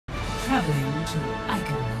Traveling to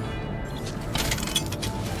Icon.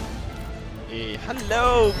 Hey,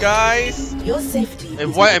 hello guys! Your safety.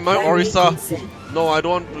 And why am I Orisa? No, I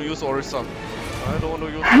don't want to use Orisa. I don't want to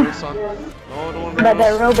use Orisa. No, I don't want to But the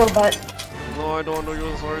use... Robobot. No, I don't want to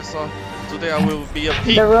use Orisa. Today I will be a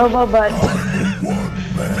pig. The Robobot.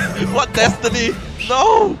 What destiny?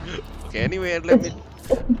 No! Okay, anyway,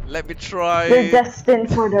 let me try. You're destined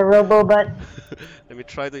for the Robobot. Let me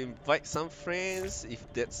try to invite some friends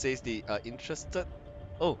if that says they are interested.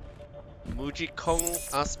 Oh, Moji Kong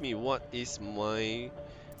asked me what is my...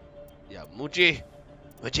 Yeah, Moji.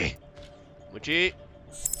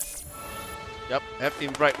 Yep, have to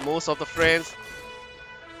invite most of the friends.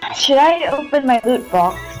 Should I open my loot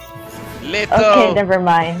box? Later. Okay, never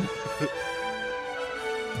mind.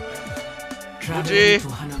 Moji.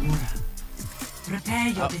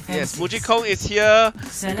 Yes, Moji Kong is here.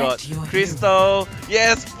 We got Crystal.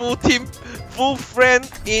 Yes, full team, full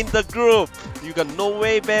friend in the group. You got No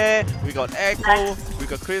Way Bear. We got Echo. We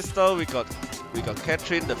got Crystal. We got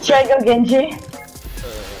Catherine. The Should I go Genji?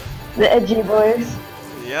 The edgy boys.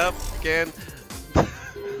 Yep, can.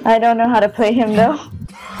 I don't know how to play him though.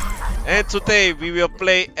 And today we will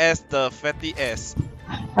play as the fatty ass.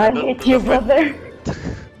 I hate you, brother.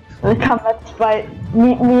 Come, let's fight.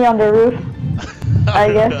 Meet me on the roof.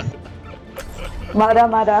 I guess.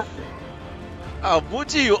 Mada. Oh,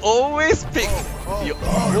 Moji, you always pick.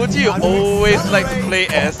 Moji, you always like to play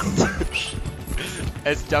as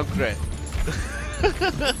Junkrat.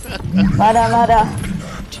 Mada.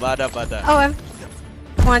 Oh,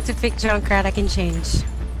 I want to pick Junkrat. I can change.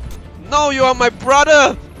 No, you are my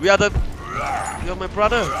brother. You're my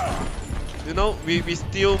brother. You know, we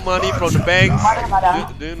steal money from the banks.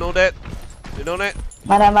 Do you know that? You know that?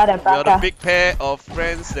 Mada, We are the baka. big pair of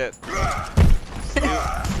friends that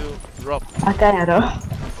still rob banks.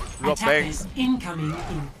 Attackers incoming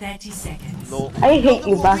in 30 seconds. No, I hate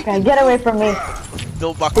you, Baka. Get away from me.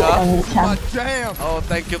 no Stupid baka. Oni-chan. Oh,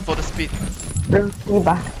 thank you for the speed.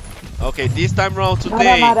 Baka. Okay, this time round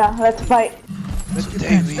today, Mada, let's fight.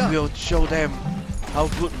 today we will show them how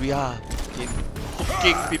good we are in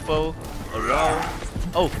hooking people around.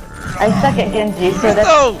 Oh, I suck at Genji, so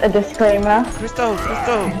that's a disclaimer. Crystal.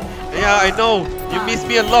 Yeah, I know you miss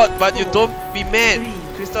me a lot, but you don't be mad,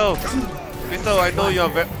 Crystal, I know you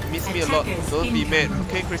miss me a lot. Don't be mad,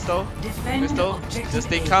 okay, Crystal, just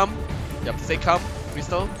stay calm. Yep, stay calm,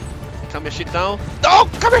 Crystal. Calm your shit down. No,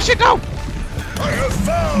 calm your shit down.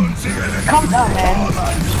 Calm down, man.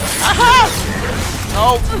 Aha!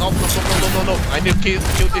 No. I need to kill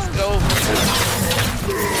this girl.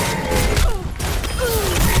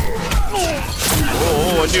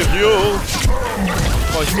 Oh, I need you.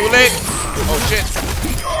 Oh, it's too late. Oh shit.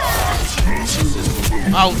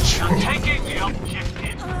 Ouch.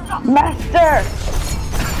 Master!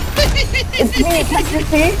 It's me, can't you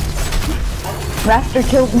see? Master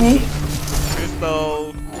killed me.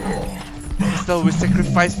 Crystal, we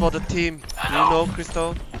sacrifice for the team. You know,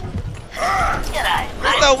 Crystal?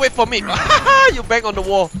 Crystal, wait for me. You bang on the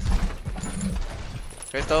wall.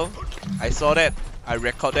 Crystal, I saw that. I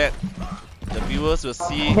record that. The viewers will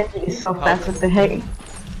see. Genji is so fast with the hate.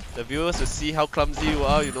 The viewers will see how clumsy you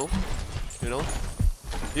are. You know.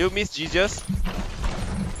 Do you miss Jesus?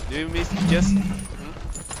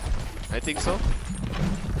 I think so.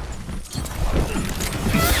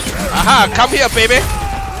 Aha! Come here, baby.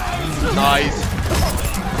 Nice.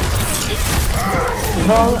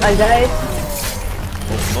 No, I died.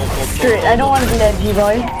 No. Screw it, I don't want to be that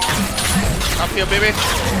G-boy. Come here, baby.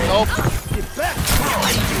 Nope.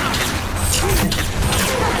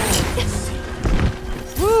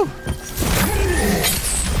 Woo.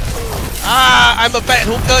 I'm a bad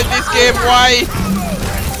hooker in this game. Why?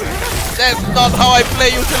 That's not how I play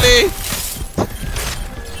usually.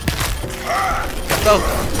 Crystal.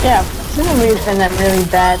 Yeah, for some reason I'm really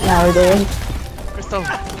bad nowadays. Crystal.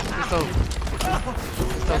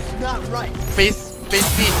 Face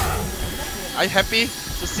me. Are you happy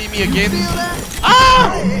to see me again?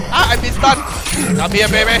 I'm been stunned. Come here,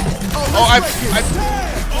 baby. Oh, I'm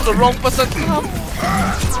the wrong person.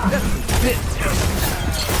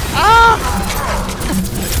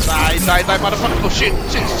 Die, motherfucker. Oh shit.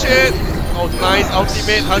 Oh, nice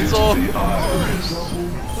ultimate, Hanzo.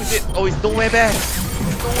 Who is it? Oh, it's No Way Bear.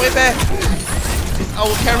 It's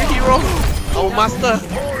our carry hero, our master.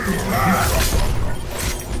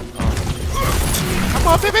 Come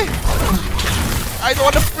on, baby. I don't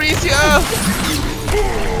want to freeze here.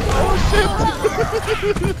 Oh shit.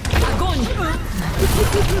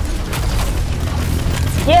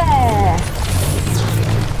 Yeah!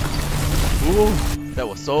 Ooh, that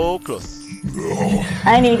was so close.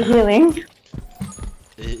 I need healing.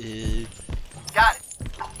 Hey,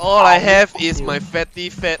 All I have is my fatty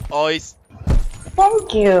fat oils.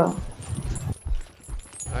 Thank you.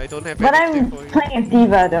 I don't have But anything I'm for you. playing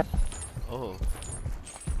Diva though. Oh.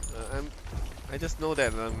 I just know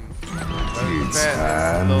that I'm very fat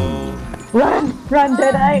and slow. Run,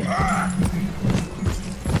 Deadeye.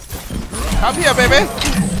 Come here, baby!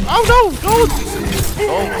 Oh no! Don't!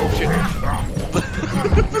 Oh shit.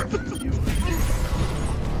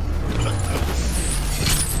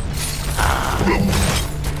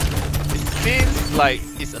 It seems like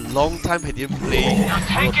it's a long time I didn't play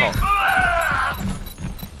Roadhog.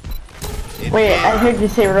 Wait, I heard you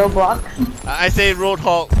say Roblox. I say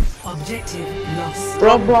Roadhog. Objective lost.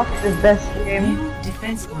 Roblox is best game.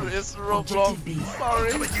 Defense point. It's Roblox. Objective B.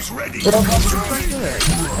 Sorry.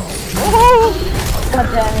 Oh! God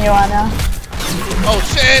damn you, Anna. Oh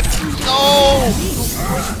shit! No!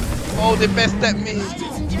 Oh, they backstabbed me.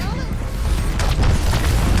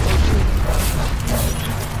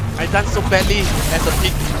 I done so badly as a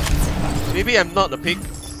pig. Maybe I'm not a pig,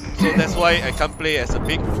 so that's why I can't play as a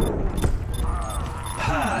pig.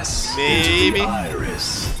 Maybe.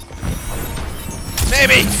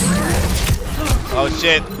 Maybe. Oh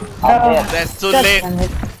shit! That's too late.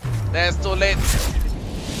 That's too late.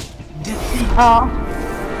 Oh.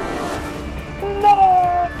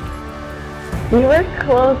 No. We were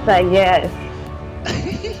close, I guess.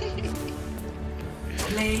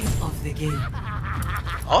 Play of the game.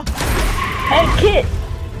 Oh? Hey, kid.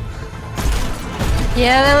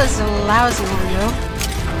 Yeah, that was a lousy one, though.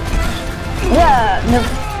 Yeah, no,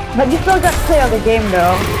 but you still got to play of the game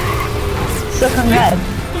though. So congrats.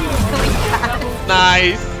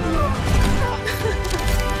 Nice.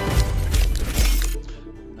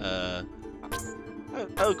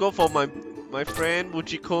 I'll go for my friend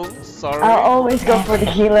Moji-kun. Sorry. I'll always go for the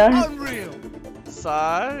healer. Unreal.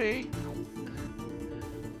 Sorry.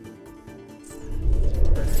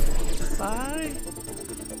 Sorry.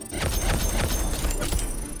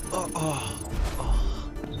 Oh.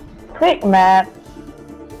 Quick map.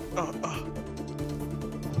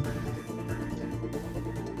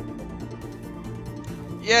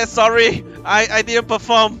 Yeah, sorry. I didn't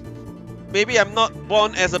perform. Maybe I'm not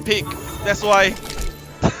born as a pig. That's why.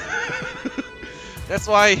 That's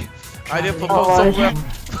why I didn't perform so well.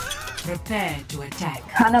 Prepare to attack.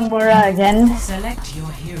 Hanamura again. Select your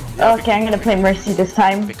hero. Okay, I'm gonna play Mercy this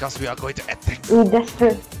time. Because we are going to attack. Ooh,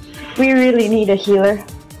 desperate. We really need a healer.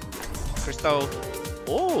 Crystal.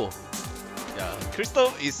 Oh. Yeah,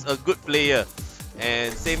 Crystal is a good player.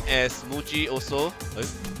 And same as Moji also.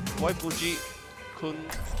 Why Moji-kun,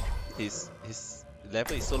 his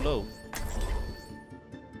level is so low?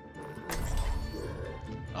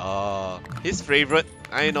 His favorite,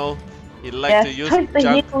 I know. He like to use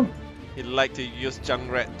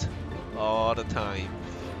Junkrat all the time.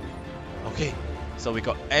 Okay, so we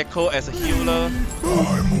got Echo as a healer.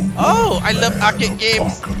 Oh, I love arcade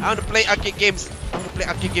games. I want to play arcade games.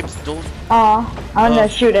 Don't. I wanna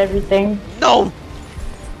shoot everything. No!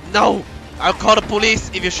 No! I'll call the police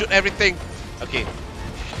if you shoot everything. Okay.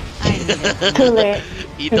 Too late.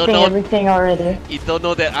 You Shooting don't know. everything already. You don't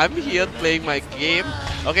know that I'm here playing my game.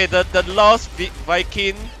 Okay, the Lost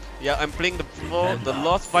Viking. Yeah, I'm playing the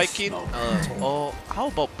Lost Viking. Or how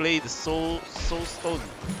about play the Soul Stone?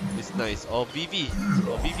 It's nice. Or VV.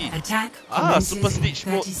 Attack. Super Stitch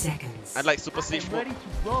mode. Seconds. I like Super Stitch mode.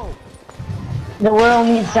 The world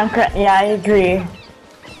needs Junkrat. Yeah, I agree.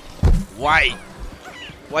 Why?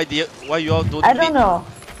 Why you all don't? I don't know.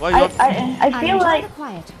 Why you all? I feel like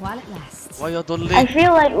Why you all don't I lead?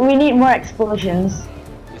 feel like we need more explosions.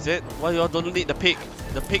 Is it? Why you all don't lead the pig?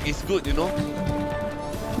 The pig is good, you know.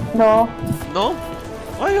 No. No?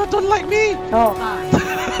 Why you all don't like me? No. 5,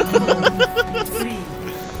 3,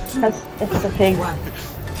 2, Because it's a pig. 1.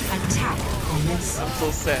 Attack. I'm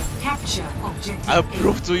so sad. Capture objective. I'll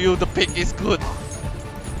prove to you the pig is good.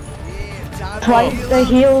 Twice the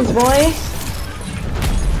heals, boy.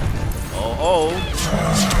 Oh.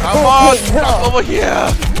 Come on! Okay, go. Come over here!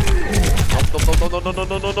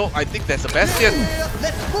 No. I think there's a Bastion.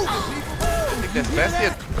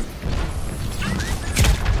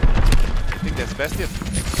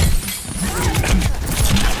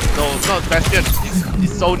 No, it's not Bastion.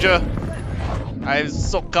 It's Soldier. I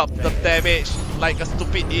soak up the damage like a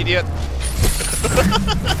stupid idiot.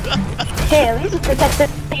 Hey, at least you protected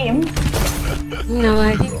the team. No,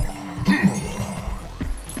 I think.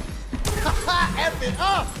 F it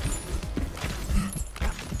up!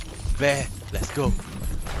 Bear, let's go.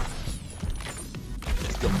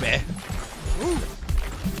 Let's go, Bear.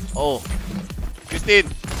 Oh, Christine,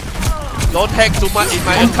 don't hack too much in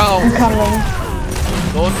my account. I'm coming.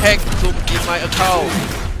 Don't hack in my account.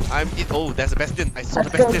 I'm it. Oh, there's a bastion. I saw the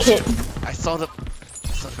Let's go, bastion. kid. I saw the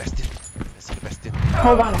bastion. I saw the bastion.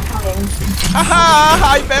 Hold on, I'm coming. Haha!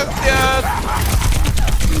 Hi, bastion.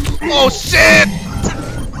 Oh shit!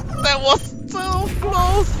 That was so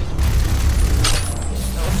close.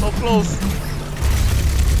 That was so close.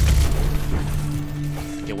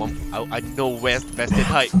 Okay, I know where's the bastion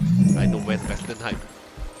hide. I know where's the bastion hide.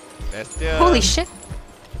 Bastion. Holy shit.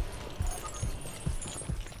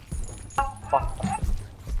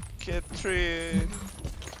 Catherine,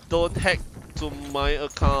 don't hack to my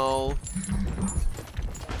account.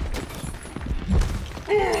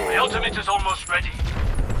 The ultimate is almost ready.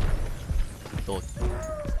 Don't.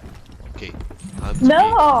 Okay.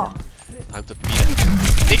 No! Time to beat it.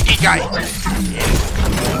 Sticky guy!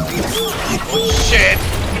 Oh shit!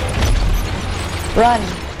 Run.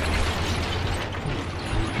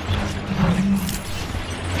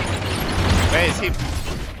 Where is him?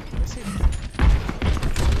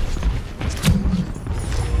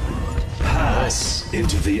 Pass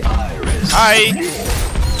into the iris. Hi!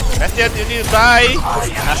 Bastion, you need to die!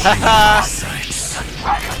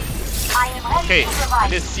 Okay, I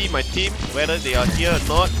need to see my team, whether they are here or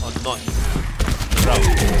not. No.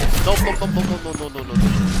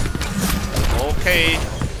 Okay,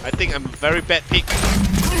 I think I'm a very bad pick.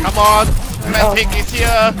 Come on! Bad pick is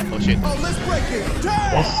here! Oh shit. Oh, let's break it.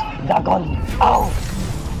 Yes, doggone. Oh!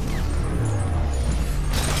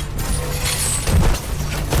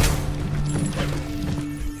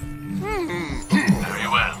 Very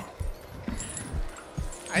well.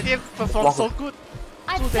 I didn't perform so good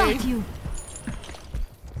today. you.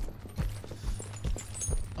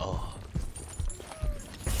 Oh.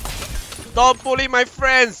 Don't bully my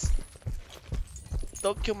friends!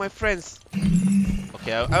 Don't kill my friends.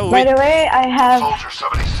 Okay, I will By wait. the way, I have... Soldier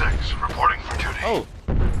 76 reporting for duty. Oh.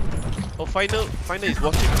 Oh, Final is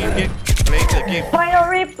watching me playing the game. Final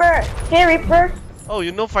Reaper! Hey, Reaper! Oh,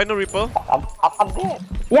 you know Final Reaper? I'm there.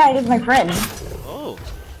 Yeah, he's my friend. Oh.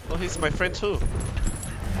 Oh, he's my friend too.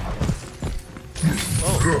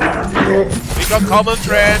 Oh. We got common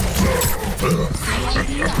friends.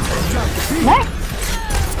 Next!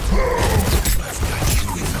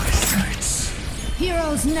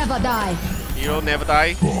 Heroes never die. Hero never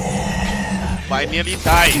die. But I nearly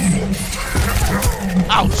died.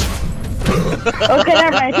 Ouch! Okay,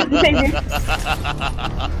 never mind. Thank you.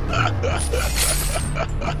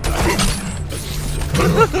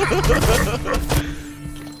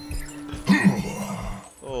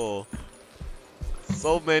 Oh.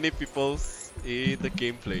 So many people in the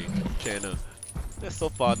gameplay channel. That's so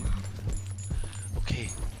fun. Okay.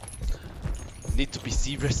 Need to be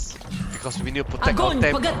serious because we need to protect our Огонь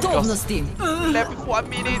temp. по готовности! Left with 1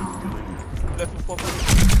 minute. Left with 1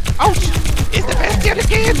 minute. Ouch! It's the Bastion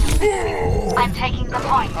again! I'm taking the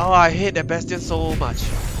point. Oh, I hate that Bastion so much.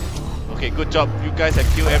 Okay, good job. You guys have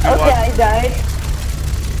killed everyone. Okay, I died.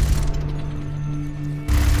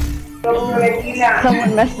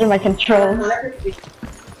 Someone messed with my controls.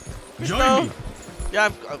 No. Yeah,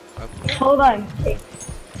 I'm Hold on.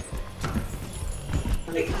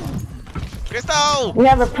 Crystal! We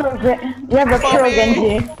have a pro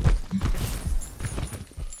Genji.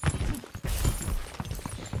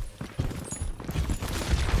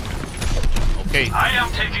 Okay, I am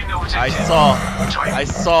taking notice. I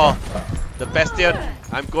saw the Bastion.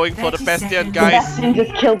 I'm going for the 30 Bastion, seconds. The guys. Bastion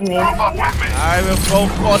just killed me. Move up with me. I will go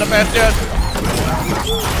for the Bastion.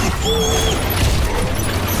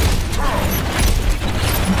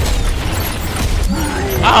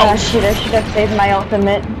 Oh Ouch! shit, I should have saved my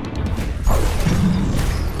ultimate.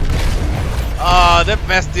 Ah, that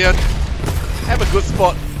Bastion. Have a good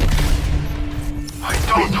spot. I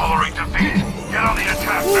don't tolerate defeat. Get on the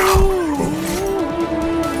attack now.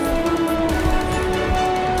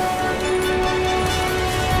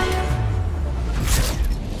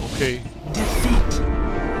 Okay.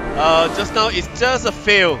 Just now it's just a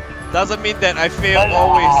fail. Doesn't mean that I fail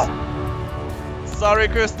always. Sorry,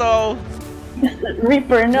 Crystal.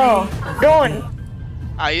 Reaper, no. Don't.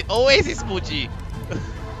 I always is Moji.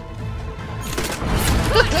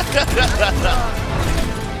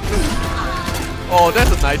 Oh,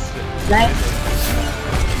 that's a nice. Nice.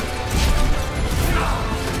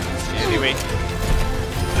 Anyway.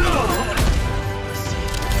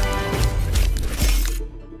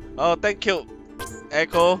 Oh, thank you,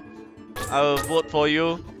 Echo. I will vote for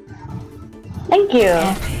you. Thank you.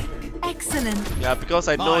 Excellent. Yeah, because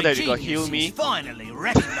I know that you got heal me. Finally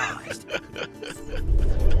recognized.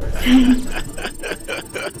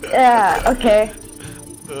 Yeah, okay.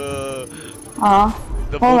 Aw.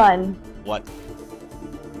 The Hold vote- on. What?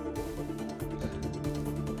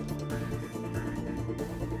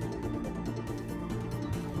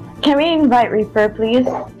 Can we invite Reaper, please?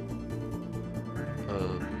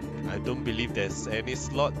 I don't believe there's any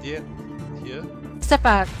slot yet here. Step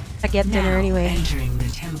out. I get dinner Now anyway. entering the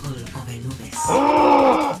temple of Anubis.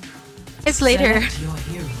 It's later. Select your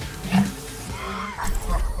hero.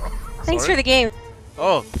 Thanks Sorry? for the game.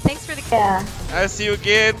 Oh, Thanks for the game. Yeah. I'll see you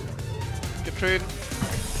again, Katrin.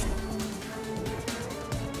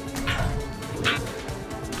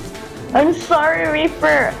 I'm sorry,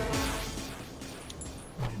 Reaper.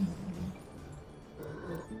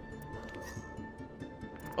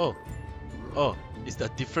 Oh, oh, it's a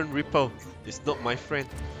different Ripple. It's not my friend.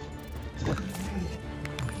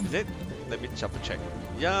 Is it? Let me double check.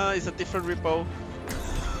 Yeah, it's a different Ripple.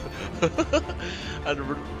 I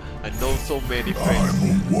know so many friends.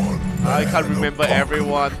 I can't remember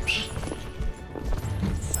everyone.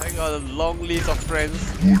 I got a long list of friends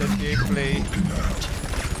that they play.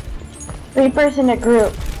 Reaper's in a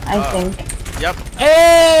group, I think. Yep.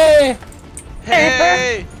 Hey!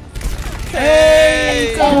 Hey!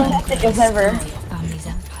 Hey! Fantastic as ever.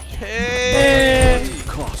 Hey!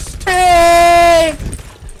 Hey!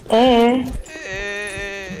 Eh. Hey!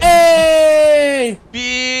 Hey!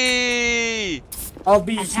 B! I'll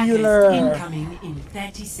be Attackers healer. incoming in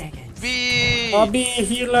 30 seconds. B! I'll be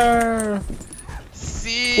healer.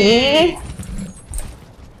 C! E?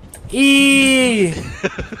 E!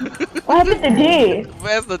 What happened to D?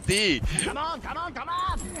 Where's the D?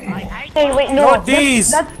 Hey, wait, no. No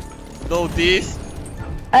Ds. That's, No D's?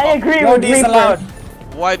 I agree No with D's Reaper. allowed.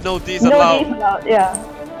 Why no D's No allowed? D's allowed, yeah.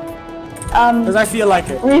 Because I feel like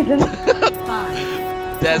it. Reason.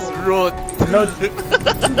 That's rude. No,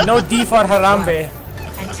 no D for Harambe.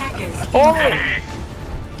 Attackers Oh,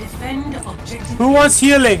 defend objective. Who wants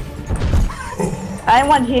healing? I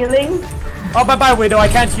want healing. Oh, bye-bye, Widow. I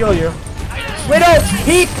can't heal you. Widow,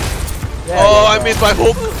 heat! Oh, I missed my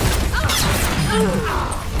hook.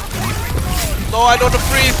 No, I don't want to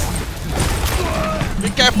freeze. Be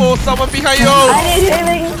careful, someone behind you. I need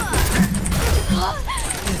healing.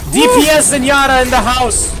 DPS and Yara in the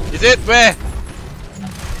house. Is it? Where?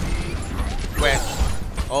 Where?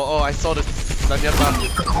 Oh, I saw the Sanyata.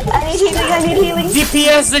 I need healing. I need healing.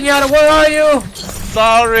 DPS and Yara, where are you?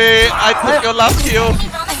 Sorry, I took your last kill.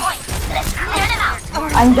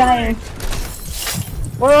 I'm dying.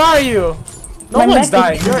 Where are you? No My one's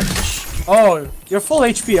neck is- dying. Oh, you're full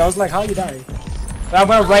HP. I was like, how are you dying? I'm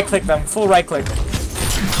gonna right click them. Full right click.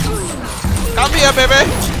 Come here, baby.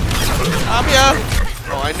 Come here.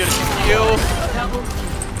 Oh, I need to heal.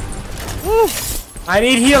 Woo. I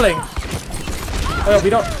need healing. Oh, we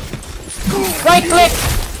don't. Right click.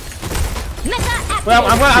 Well,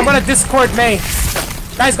 I'm gonna Discord May.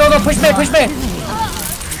 Guys, go, push me, push me.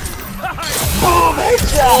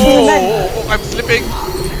 Oh, I'm slipping.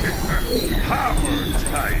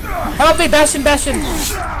 Help me, Bastion. Where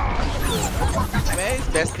is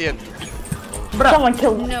Bastion? Someone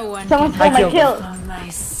killed me. Someone stole I my killed kill.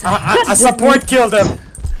 A support killed him. I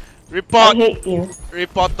Report. hate you.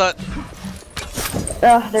 Reported.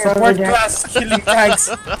 Ugh, they're over Support there. class killing tanks.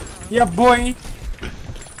 Yeah, boy.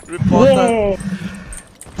 Reported. Yay.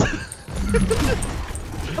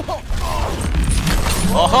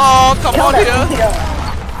 Oh, come Kill on that here. kill.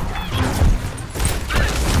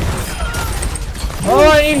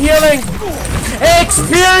 Oh, I need healing.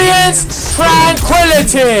 Experience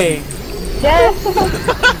tranquility. Yes.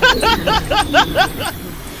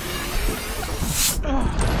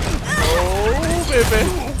 Oh, baby.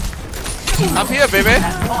 Come here, baby.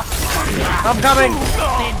 I'm coming.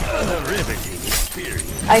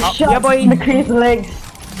 I shot boy. McCree's legs.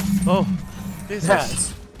 Oh, this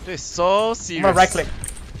Yes. is so I'm serious. gonna right click.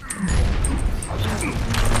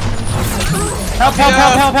 Help.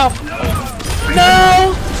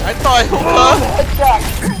 No! I thought I hooked her.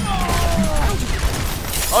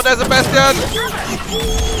 Oh, there's a Bastion.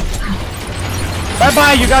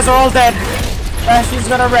 Bye-bye, you guys are all dead. Bastion's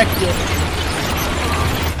gonna wreck you.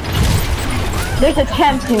 There's a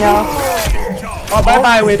chance, you know. Oh,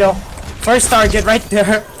 bye-bye, Widow. First target right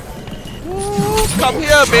there. Come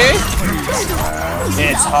here, me.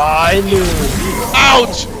 It's high noon.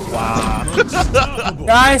 Ouch.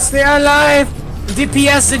 Guys, stay alive.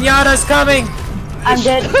 DPS and Yara's coming. I'm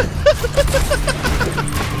dead.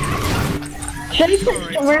 Should I switch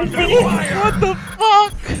to Mercy? What the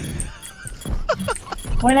fuck?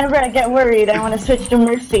 Whenever I get worried, I want to switch to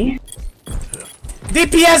Mercy.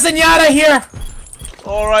 DPS and Yara here.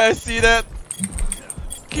 Alright, I see that.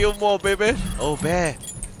 Kill more, baby. Oh, Bear.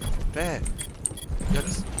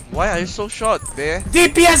 Why are you so short, Bear?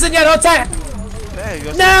 DPS and Yara attack. Bear,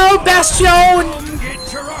 you're No, Bastion.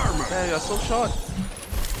 Bear, you're so short.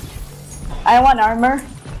 I want armor.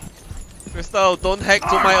 Wait, Crystal, don't hack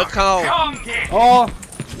to my account. Oh.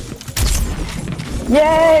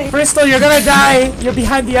 Yay! Crystal, you're gonna die. You're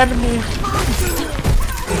behind the enemy.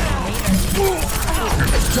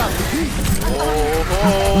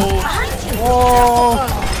 Oh.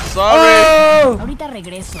 Sorry. Oh. Ahorita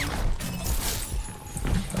regreso.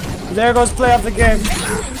 There goes play of the game.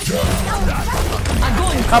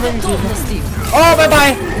 Coming to you. Oh, bye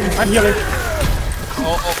bye. I'm healing.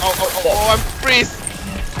 Oh, I'm freeze.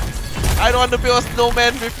 I don't want to build a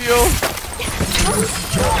snowman with you.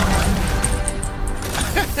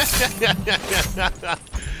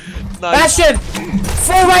 Nice. Bastion!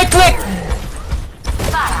 Full right click!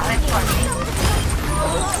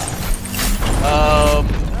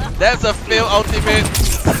 That's a fail ultimate.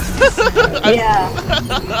 Yeah.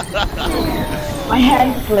 My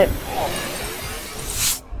hand slipped.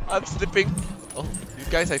 I'm slipping. Oh, you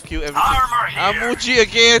guys have killed everything. I'm Moji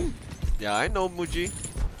again. Yeah, I know Moji.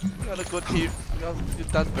 You got a good team.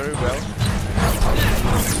 You've done very well.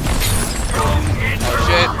 Oh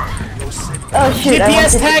shit. Oh shoot, GPS I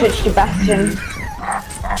wanted tag. to switch to Bastion.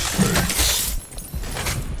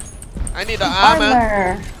 I need the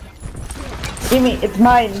armor. Give me, it's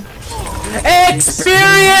mine.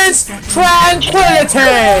 Experience tranquility!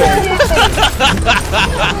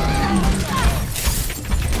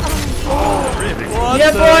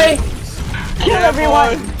 Yeah, boy! Kill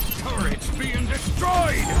everyone!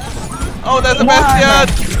 Oh, there's a Bastion!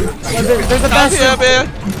 There's a Come Bastion! here,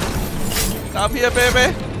 baby! Come here,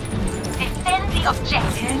 baby! Defend the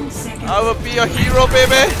objective. 10 seconds. I will be your hero,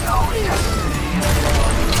 baby!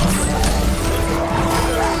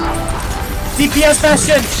 DPS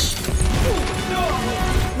Bastion!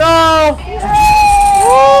 No!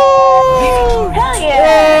 Hell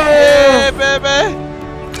yeah! Hey, baby!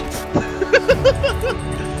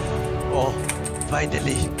 Oh,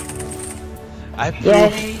 finally! I proved.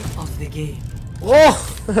 Play of the game. Oh!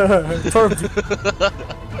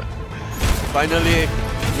 Finally,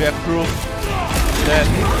 we have proof that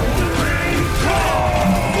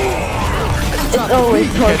It's always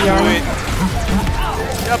you can do Torbjorn. it.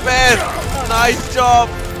 Japan, nice job.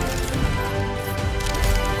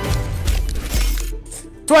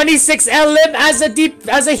 26 LM as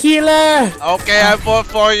a healer! Okay, I vote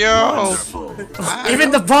for you.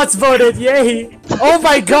 Even the bots voted, yay! Oh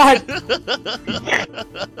my god!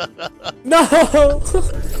 No!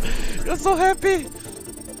 You're so happy.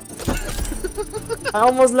 I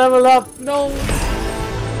almost leveled up. No!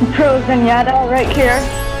 Pro Zenyatta right here.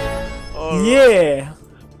 Yeah!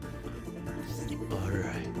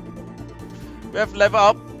 Alright. We have level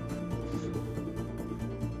up.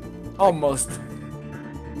 Almost.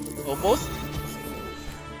 Almost.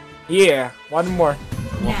 Yeah, one more.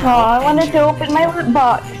 Oh, I wanted to open my loot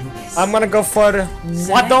box. I'm gonna go for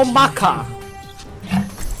Wadomaka.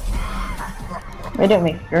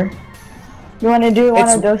 Widowmaker. You wanna do one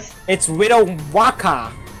of those? It's Widow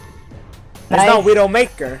Waka. It's Nice. not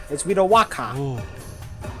Widowmaker, it's Widow Waka.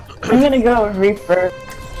 I'm gonna go with Reaper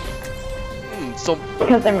So,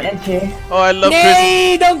 because I'm edgy. oh, I love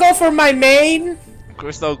Nay, don't go for my main.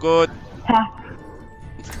 Crystal good. Ha.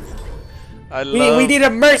 I love. We need a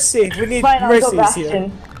mercy. We need Fine, I'll go mercies here.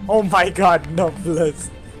 Bastion. Oh my god, no blood.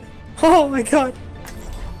 Oh my god.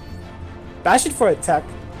 Bastion for attack.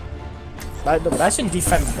 Bastion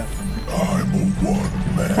defends them.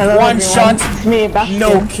 Hello, One everyone. shot, It's me, Bastion.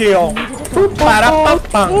 no kill.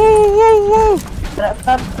 Ba-da-ba-bang.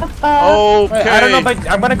 Okay. I don't know, but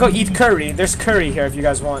I'm gonna go eat curry. There's curry here if you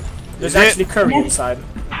guys want. There's Is it? actually curry Yes. inside.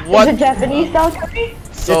 What? Is it Japanese style curry?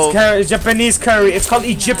 So, It's Japanese curry. It's called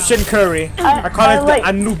Egyptian curry. I call I it like- the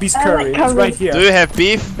Anubis I curry. like It's right curry. do here. you have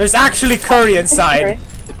beef? There's actually curry inside.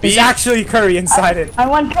 There's Beef? actually curry inside it. I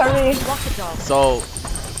want curry. So,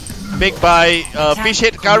 make by fish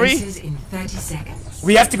head curry. Commences in 30 seconds.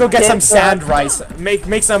 We have to go get Yes, some sir. sand rice.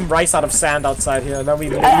 Make some rice out of sand outside here. Then we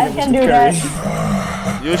make I it can with do curry.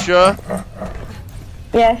 that. You sure?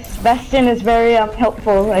 Yes, Bastion is very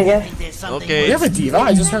helpful, I guess. Okay. You have a diva?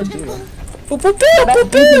 I just heard diva. Boop, boop, boop, Bastion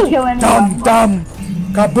boop, can boop. kill anyone. Dum dum.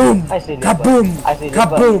 Kaboom. Kaboom.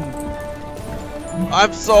 Kaboom.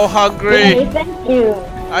 I'm so Hey, hungry. thank you.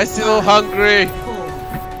 I'm still hungry. 4,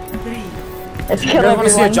 3, Let's You kill guys want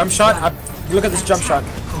to see a everyone. jump shot? Look at this jump shot.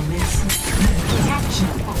 commence.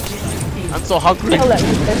 Capture objective A. I'm so hungry. Kill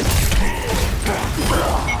everyone.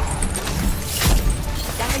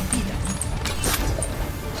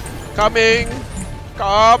 Coming.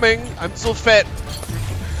 Coming. I'm so fat.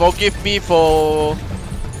 Forgive me for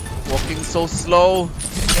walking so slow.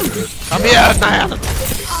 Come here, Nyan.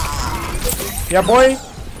 Yeah, boy.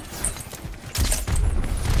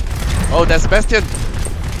 Oh, that's Bastion.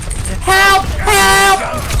 Help! Help!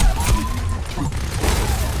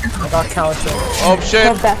 I got counter. Oh shit!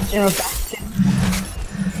 Kill Bastion with Bastion.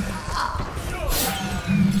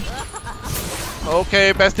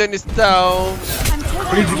 Okay, Bastion is down.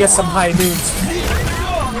 We need to get some high noons.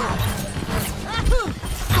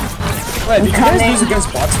 Wait, did you guys lose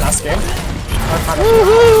against bots last game?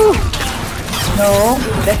 No,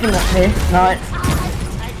 definitely not.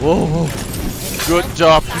 Whoa, good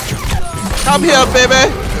job. Come here, baby.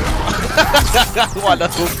 What a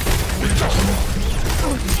hook.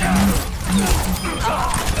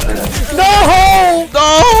 No! No!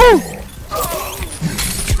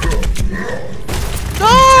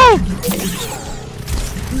 No!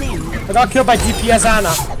 I got killed by DPS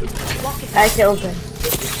Anna. I killed him.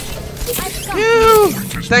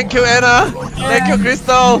 Thank you, Anna. Thank you,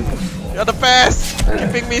 Crystal. You're the best.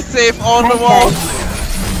 Keeping me safe on the wall.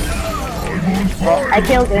 I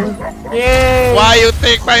killed him. Yay! Why you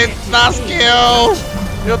take my last kill?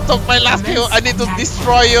 You took my last kill. I need to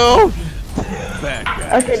destroy you.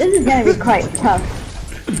 Okay, this is gonna be quite tough.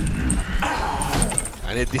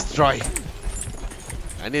 I need to destroy.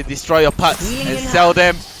 I need to destroy your parts and sell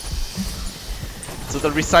them to the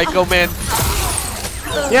recycle man.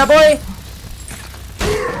 Yeah, boy!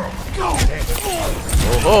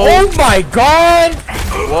 Oh, Oh my god!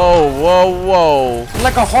 whoa, whoa, whoa.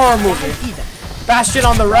 Like a horror movie. Bastion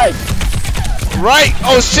on the right. Right!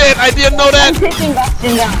 Oh shit! I didn't know I'm that. taking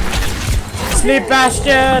Bastion down. Sleep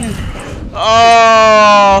Bastion!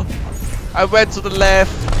 Oh! I went to the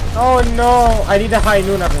left. Oh no! I need a high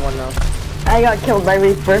noon, everyone now. I got killed by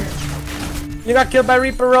Reaper. You got killed by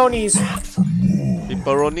Reaperonis.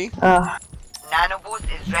 Pepperoni.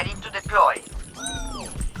 Nanoboost is ready to deploy.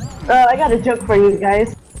 I got a joke for you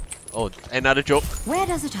guys. Oh, another joke. Where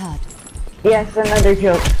does it hurt? Yes, another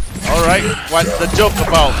joke. Alright, what's the joke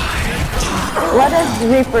about? What does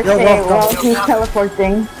Reaper say welcome. while he's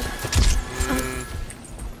teleporting?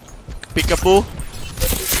 Peekaboo?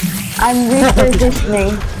 I'm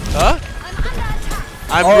repositioning. Huh?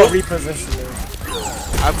 I'm Oh, ro- repositioning.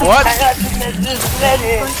 I'm what?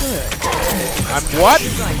 I'm what?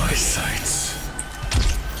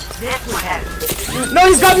 No,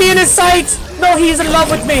 he's got me in his sights! No, he's in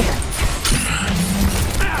love with me!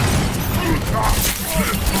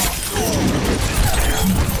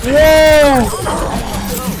 Whoa!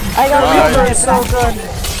 I got Reaper Reaper. is so good.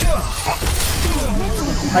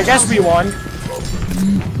 I guess we won.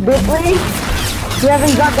 Did we? We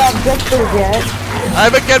haven't got the objective yet. I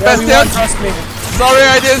haven't get Yeah, we won, Bastion. trust me. Sorry,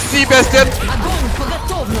 I didn't see Bastion.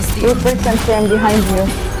 Reaper can stand behind you.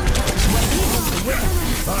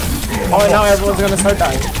 Oh, now everyone's gonna start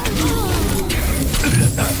dying.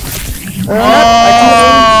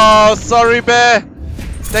 Oh, sorry, Bear.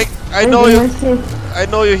 I know you. Mercy. I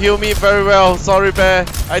know you heal me very well. Sorry, Bear.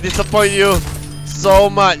 I disappoint you so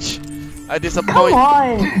much. I Come disappoint.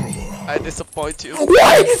 on. I disappoint you.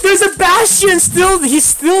 What? There's a Bastion still. He's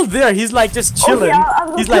still there. He's like just chilling. Okay, I'll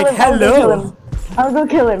go He's kill like, him. I'll go kill hello. him. I'll go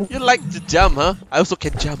kill him. You like to jump, huh? I also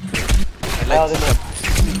can jump. I like to jump.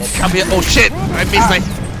 Come here. Oh shit! I missed my.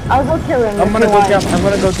 I'll go kill him. I'm gonna if go you get. want. I'm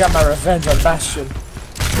gonna go get my revenge on Bastion.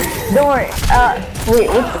 Don't worry. Wait.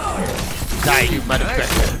 Die, you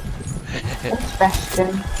motherfucker. What's Bastion?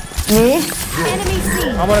 Me?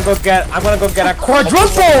 I'm gonna go get a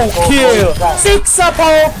quadruple kill, six-up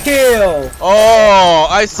kill. Oh,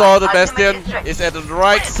 I saw the Bastion is at the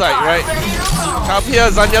right side, right? Come here,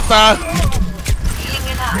 Zanyata.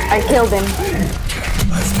 I killed him.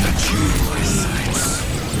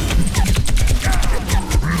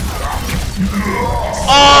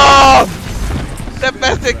 Oh! That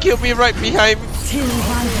Bastion killed me right behind me.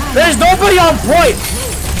 There's nobody on point.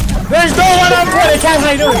 There's no one on point. I can't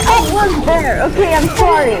hide it. I was there. Okay, I'm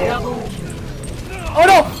sorry. Oh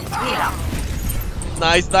no!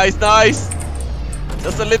 Nice, nice, nice.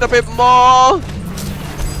 Just a little bit more.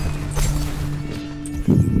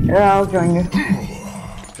 I'll join you.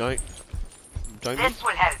 Join me. This will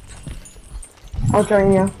help. I'll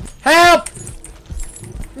join you. Help!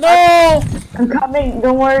 No! I'm coming.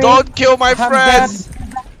 Don't worry. Don't kill my friends.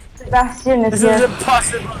 Bastion is This here. is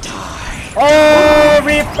impossible. Oh,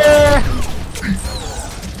 Reaper!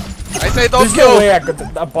 I say don't There's kill. no way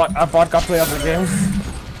a bot got play of the game.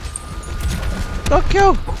 Don't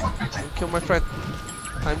kill. Don't kill my friend.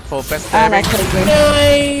 Time for best And I damage. killed him.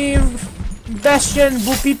 Yay! Bastion,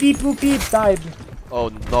 boop beep beep boop beep, died. Oh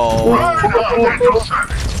no.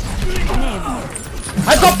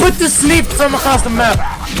 I got put to sleep from across the map.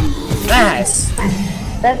 Nice.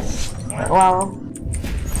 That's wow.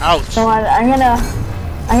 Ouch. So I'm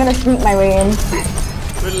gonna sneak my way in.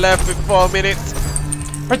 We left with 4 minutes.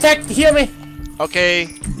 Protect, heal me. Okay.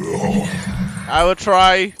 I will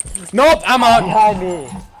try. Nope, I'm out.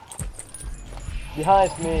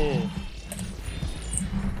 Behind me.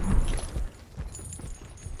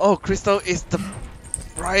 Oh, Crystal is the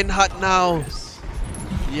Reinhardt now.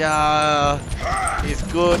 Yeah, he's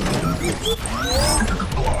good.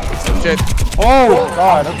 Oh shit. Oh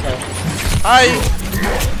god, okay. Hi.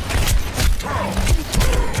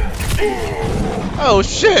 Oh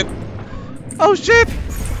shit. Oh shit.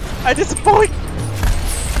 I disappoint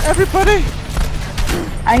everybody.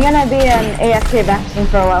 I'm gonna be an AFK Bastion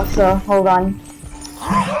for a while, so hold on.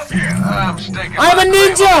 I'm a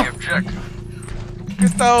ninja!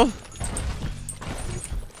 Crystal.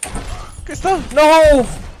 Crystal. No!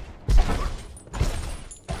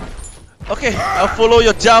 Okay, I'll follow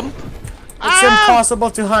your jump. It's impossible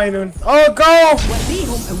to high noon. Oh, go!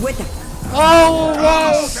 Oh,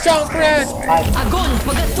 wow! Junkrat!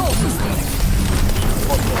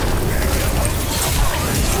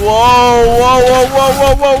 Whoa, whoa, whoa, whoa,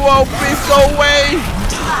 whoa, whoa, whoa! Please go away!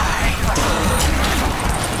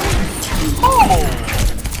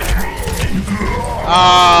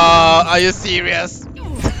 Are you serious?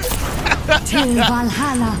 Oh,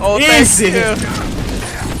 thank Easy. you.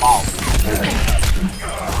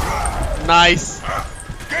 Nice.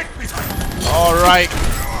 All right.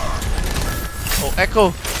 Oh, Echo.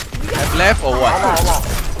 Have left or what?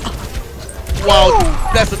 Wow,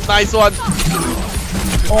 that's a nice one.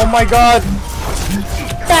 Oh my god!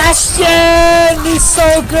 Bastion! He's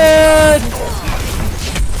so good!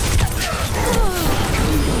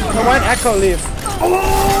 No, why did Echo leave?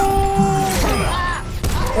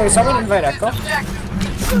 Wait, someone invite Echo?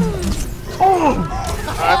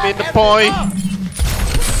 I'm in the point.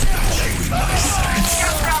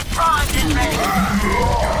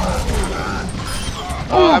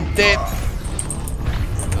 Oh, I'm dead.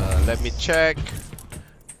 Let me check.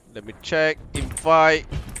 Let me check. Invite.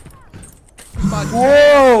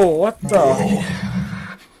 Whoa! What the?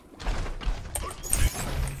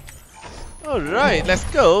 Alright, let's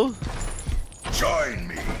go. Join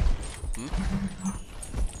me.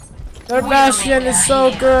 Their Bastion is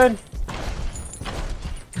so good!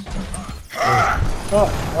 Oh,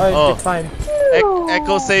 Oh. decline.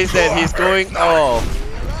 Echo says that he's going off.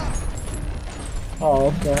 Oh,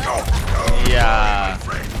 okay. Yeah.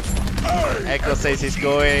 Echo says he's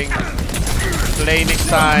going. Play next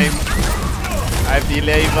time. I've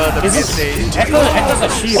delivered the Is this message. Echo's a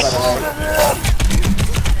she, by the way.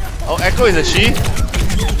 Oh, Echo is a she?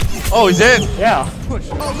 Oh, is it? Yeah.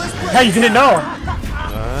 Hey, you didn't know?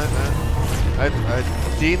 I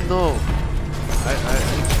didn't know.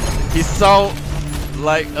 He sound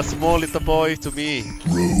like a small little boy to me.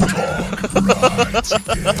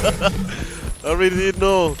 I really didn't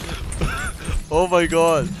know. Oh my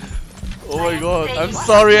god. Oh my god. I'm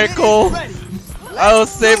sorry, Echo. I will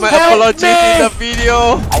say my apologies in the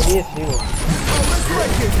video. I miss you.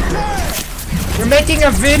 You're making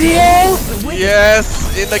a video?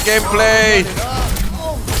 Yes, in the gameplay.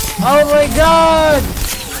 Oh my god!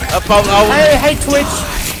 About our. Hey Twitch!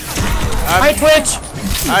 Hi Twitch!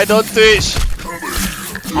 I don't Twitch.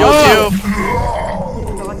 YouTube.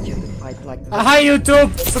 Hi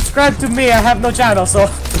YouTube! Subscribe to me, I have no channel, so...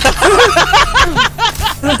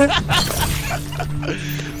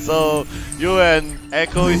 So, you and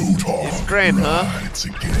Echo is grand, huh?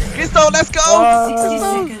 Crystal, let's go! 60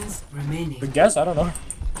 seconds remaining. I guess, I don't know.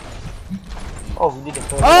 Oh, we need a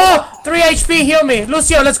phone. Oh! 3 HP, heal me!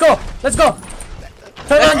 Lucio, let's go! Let's go!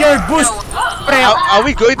 Turn on your boost! Are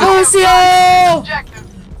we going to... Lucio!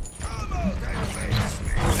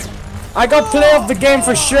 I got play of the game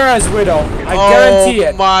for sure as Widow. I guarantee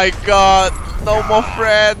it. Oh my god, no more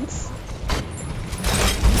friends.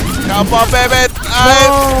 Come on, baby.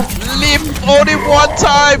 I live only one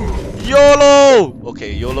time. YOLO.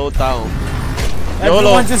 Okay, YOLO down.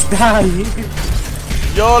 Everyone just die.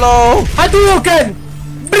 YOLO. Hadouken!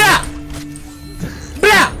 Bra!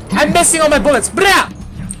 Bra! I'm missing all my bullets. Bra!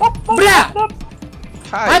 Bra!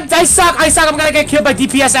 I suck. I'm gonna get killed by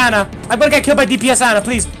DPS Anna. I'm gonna get killed by DPS Anna,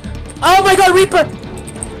 please. Oh my god, Reaper!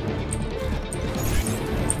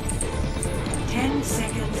 10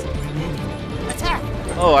 seconds remaining.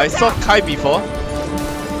 Oh, I saw Kai before.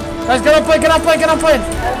 Guys, get on point.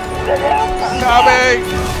 Coming.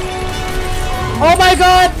 Oh my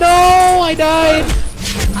god, no! I died.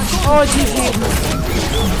 Oh, GG.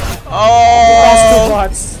 Oh. Lost 2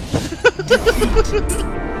 bots.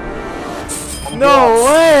 No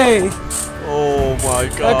way! Oh my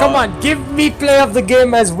god. Come on, give me play of the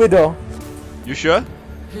game as Widow. You sure?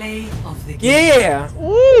 Play of the game. Yeah!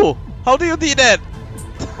 Ooh. How do you do that?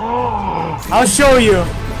 I'll show you.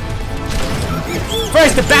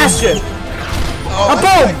 First, the Bastion.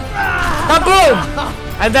 Kaboom! Kaboom!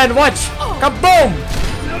 And then watch. Kaboom!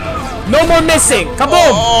 No more missing.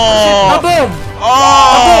 Kaboom! Oh! Kaboom!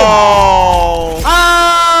 Oh!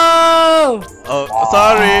 Oh! Oh,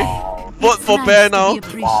 sorry. Vote for Bear now.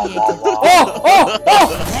 Oh!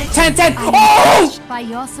 10. Oh! By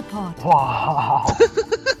your support. Wow.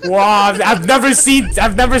 Wow! I've never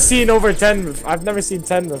seen over 10. I've never seen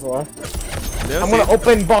 10 before. I'm gonna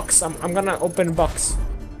open box. I'm gonna open box.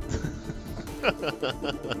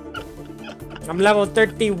 I'm level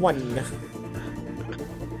 31.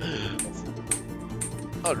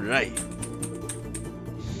 Alright.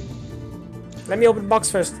 Let me open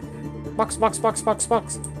box first. Box.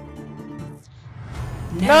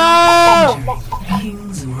 Now No! entering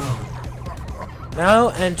King's Row. Now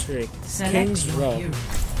entering Select King's your Row. hero.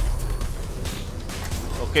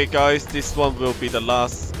 Okay, guys, this one will be the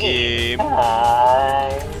last game.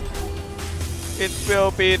 It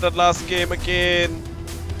will be the last game again.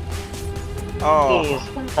 Oh.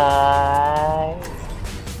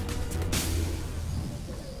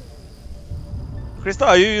 Krista,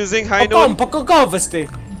 are you using High Noon?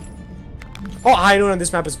 Oh, High Noon on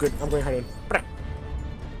this map is good. I'm going High Noon.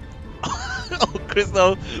 Oh,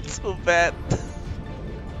 Crystal, so bad.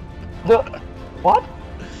 What?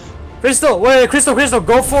 Crystal,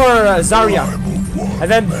 go for Zarya.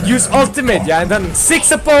 And then use ultimate, yeah? And then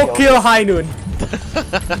 6-0 kill High Noon.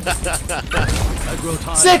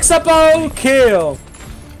 6-0 kill!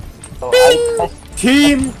 Bing!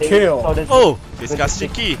 Team kill! Oh, it's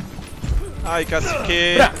Kashiki. Hi,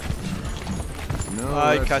 Kashiki.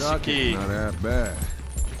 Hi, Kashiki. Not that bad.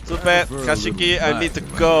 Too bad, Kashiki, I need to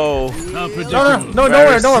go. No,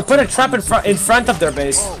 nowhere. Put a trap in front of their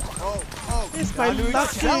base. It's my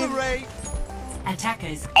last game.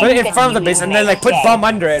 Attackers. Put it in front of the base and then like put bomb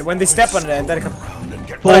under it when they step on it and then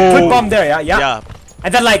put bomb there, yeah?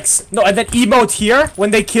 And then like and then emote here when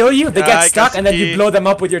they kill you, they get stuck and then you blow them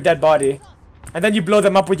up with your dead body. And then you blow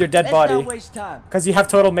them up with your dead body. Cause you have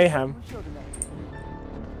total mayhem.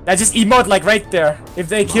 Now just emote like right there. If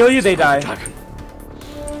they kill you, they die.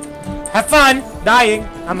 Have fun dying.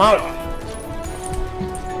 I'm out.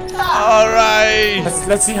 Alright.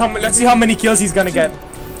 Let's see how many kills he's gonna get.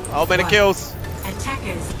 How many kills?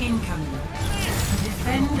 Attackers incoming.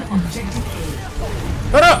 Defend objective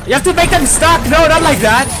A. No, you have to make them stuck. No, not like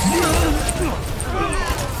that.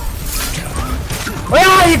 Oh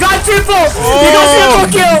yeah, you got triple. You got triple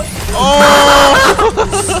kill. Oh!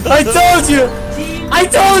 I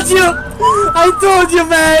told you,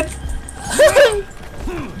 man.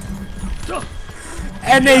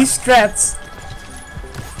 NA strats.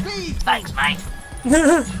 Thanks, mate.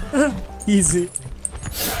 Easy.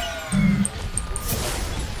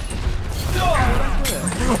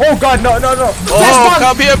 Oh god, no. Oh,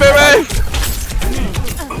 come here, baby!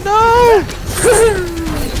 No!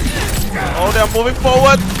 Oh, they're moving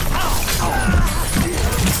forward.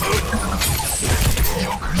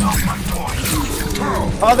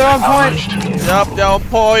 Oh, they're on point. Yup, they're on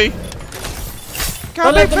point.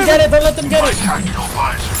 Don't let them get it.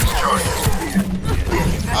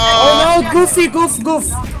 Oh no, Goofy, goof. Go!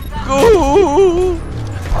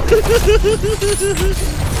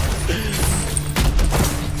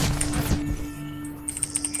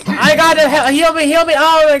 I got it. Heal me.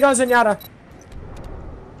 Oh, there goes Zenyatta.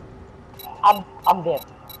 I'm dead.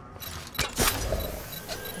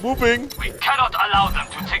 Moving. We cannot allow them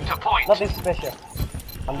to take the point. Nothing special.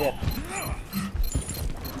 I'm dead.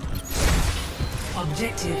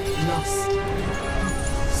 Objective lost.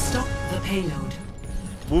 Stop the payload.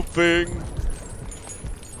 Moving.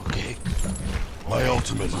 Okay. My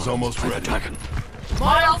ultimate is almost ready.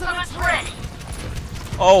 My ultimate's ready.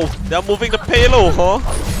 Oh, they're moving the payload, huh?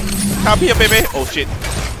 Come here, baby. Oh shit.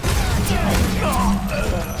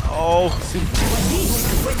 Oh.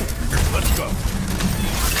 Let's go.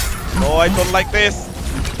 No, I don't like this.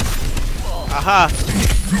 Aha.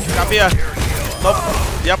 Come here. Nope.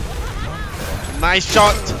 Yep. Nice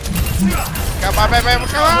shot. Come on, baby.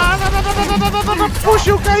 Come on. Push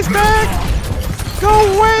you guys back. Go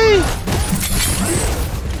away.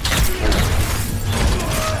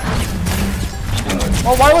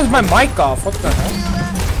 Oh, why was my mic off? What the hell?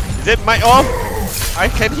 Is it mic off? I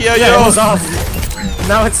can hear you. Yeah, it was off.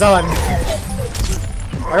 Now it's on.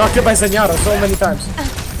 I got killed by Zenyatta so many times.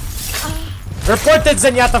 Reported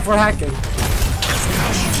Zenyatta for hacking.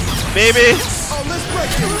 Baby.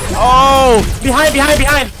 Oh. Behind.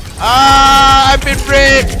 Ah, I've been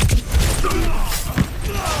raped.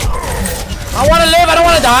 I wanna live, I don't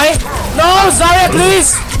wanna die. No, Zarya,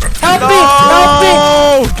 please. Help me.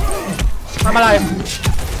 I'm alive.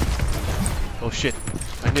 Oh shit.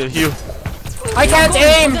 I need a heal. I can't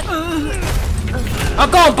aim.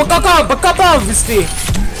 Back up, obviously.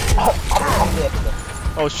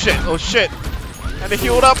 Oh shit, oh shit. And they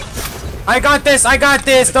healed up. I got this,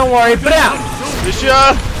 don't worry. Blah! You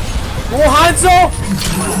sure? Oh, Hanzo!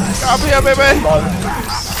 Come here, baby.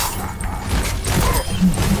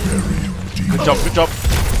 Good job, good job.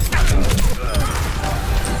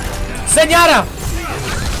 Senora!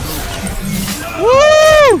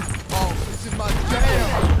 Woo!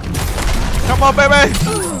 Come on, baby.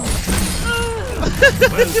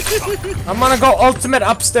 I'm gonna go ultimate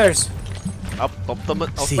upstairs.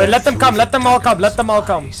 Ultimate. Wait, let them come, let them all come.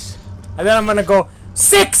 And then I'm gonna go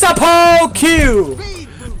 6-up-hole Q!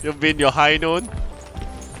 You win your high noon.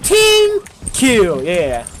 Team Q,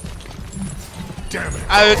 yeah. Damn it.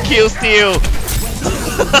 I will kill Steel.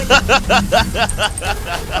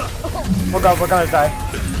 We're gonna die.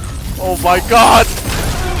 Oh my god.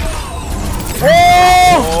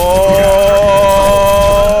 Oh!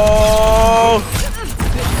 Oh!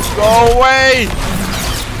 Go away.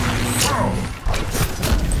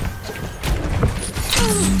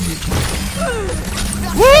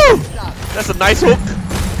 Woo! That's a nice hook.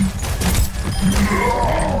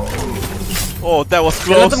 Oh, that was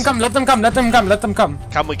close. Let them come.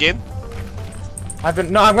 Come again. I'm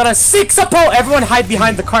gonna 6-up-hole. Everyone hide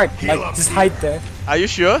behind the cart. Like, just hide there. Are you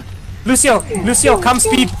sure? Lucio, come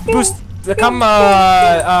speed boost. Come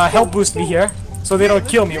help boost me here, so they don't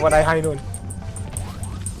kill me when I high noon.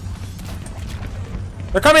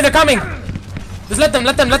 They're coming. Just let them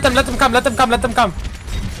come.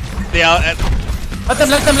 They are at. Let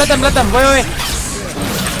them. Wait.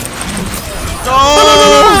 No!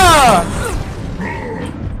 Ah!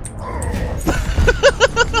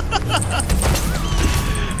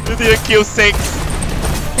 You didn't kill 6.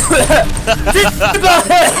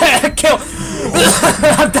 Kill.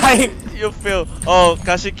 I'm dying. You fail. Oh,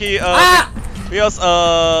 Kashiki. Because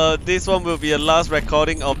this one will be the last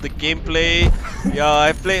recording of the gameplay. Yeah,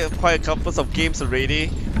 I played quite a couple of games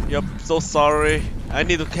already. Yeah, so sorry. I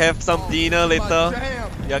need to have some dinner later.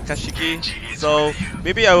 Yeah, Kashiki. So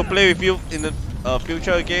maybe I will play with you in the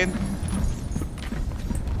future again.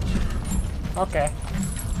 Okay.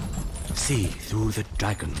 See through the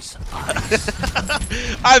dragon's eyes.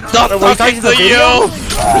 I'm not talking to you!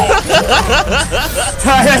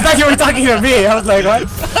 I thought you were talking to me. I was like, what?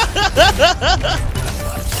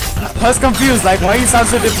 I was confused, like, why you sound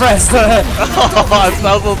so depressed? Oh, I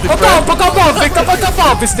sound so depressed. Pick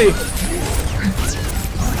up, Pisty.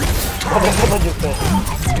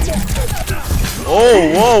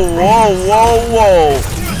 Oh, whoa.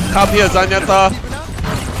 Come here, Zanyata.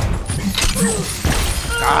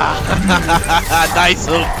 Nice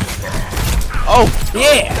hook. Oh,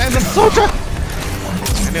 yeah. there's a soldier.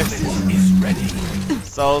 Is ready.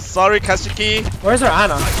 So sorry, Kashiki. Where's our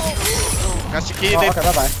Anna? Kashiki, Oh, okay,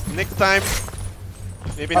 bye-bye. next time.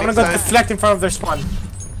 Maybe I'm next gonna go time. deflect in front of their spawn.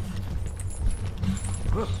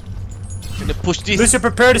 Gonna push this. Lucio,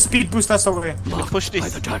 prepare to speed boost us over here. Gonna push By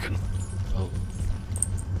this. the dragon.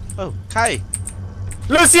 Oh, Kai.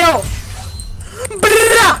 Lucio!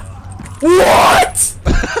 Brrrah! What?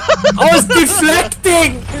 I was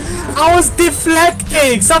deflecting!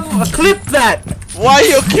 Someone clip that! Why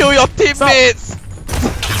you kill your teammates?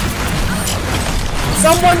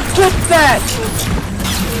 Someone clip that!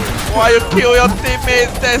 Why you kill your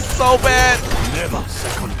teammates? That's so bad. Never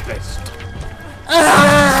second best.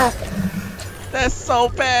 Ah! That's so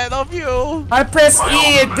bad of you. I pressed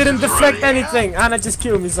E, it didn't deflect anything. Anna just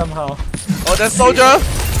killed me somehow. Oh, that soldier.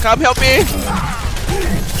 Come help me.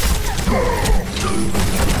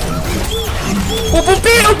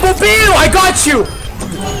 Boo-boo-boo! I got you!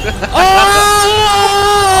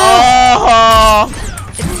 Oh!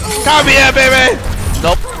 Come here, baby.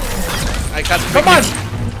 Nope. I can't. Come on!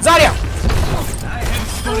 Zarya!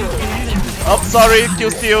 Oh, sorry.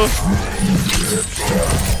 Kill steal.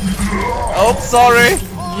 Oh, sorry.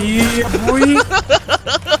 Yeah, boy!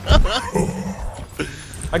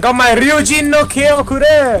 I got my Ryujin no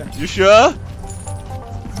Kyokure! You sure?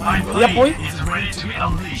 My Yeah, boy. blade is ready to be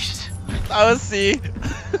unleashed. I will see.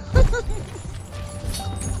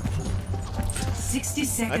 60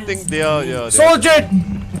 seconds. I think they are. Yeah. Soldier!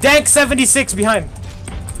 Dank 76 behind.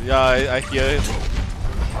 Yeah, I hear it.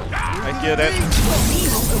 I hear that.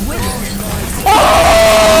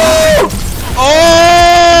 Oh!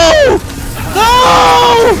 Oh! No!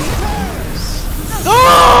 No!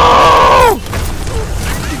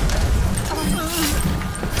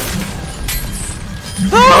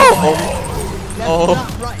 No! Oh!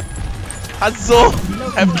 Hanzo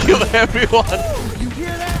have killed everyone.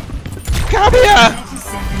 Come here!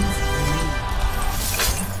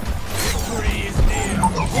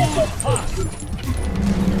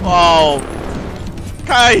 Wow!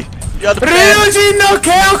 Kai, You're the best. Ryujin no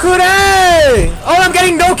kill kure! Oh, I'm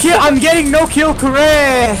getting no kill. I'm getting no kill kure.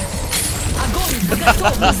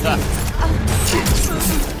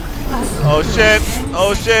 Oh shit!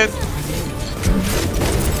 Oh shit!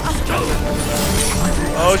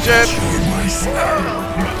 Oh shit!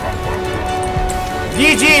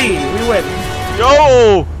 GG, we win.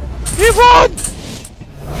 Yo! He won!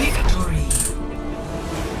 Victory.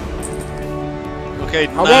 Okay, I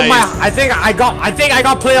won nice. I think I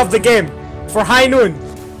got play of the game for High Noon.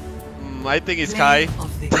 I think it's Kai.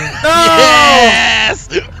 Of the game. No! Yes!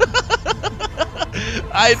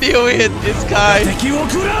 I knew it! It's Kai!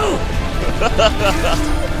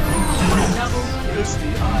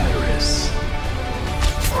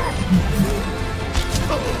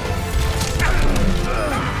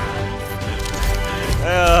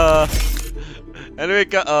 Anyway,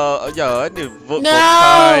 yeah, I need to vote for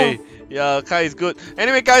Kai. Yeah, Kai is good.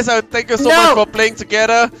 Anyway, guys, thank you so much for playing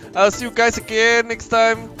together. I'll see you guys again next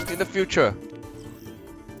time in the future.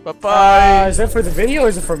 Bye bye. Is that for the video or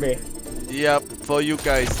is it for me? Yep, for you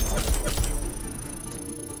guys.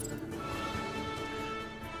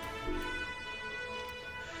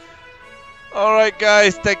 Alright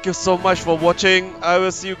guys, thank you so much for watching. I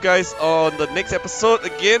will see you guys on the next episode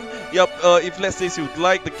again. Yep, if let's say you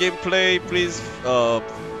like the gameplay, please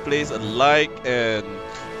place a like and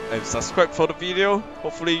subscribe for the video.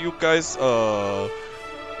 Hopefully you guys I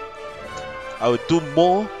will do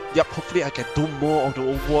more. Yep, hopefully I can do more of the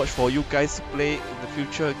Overwatch for you guys to play in the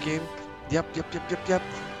future again. Yep.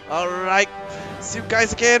 Alright, see you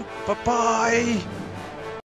guys again. Bye bye.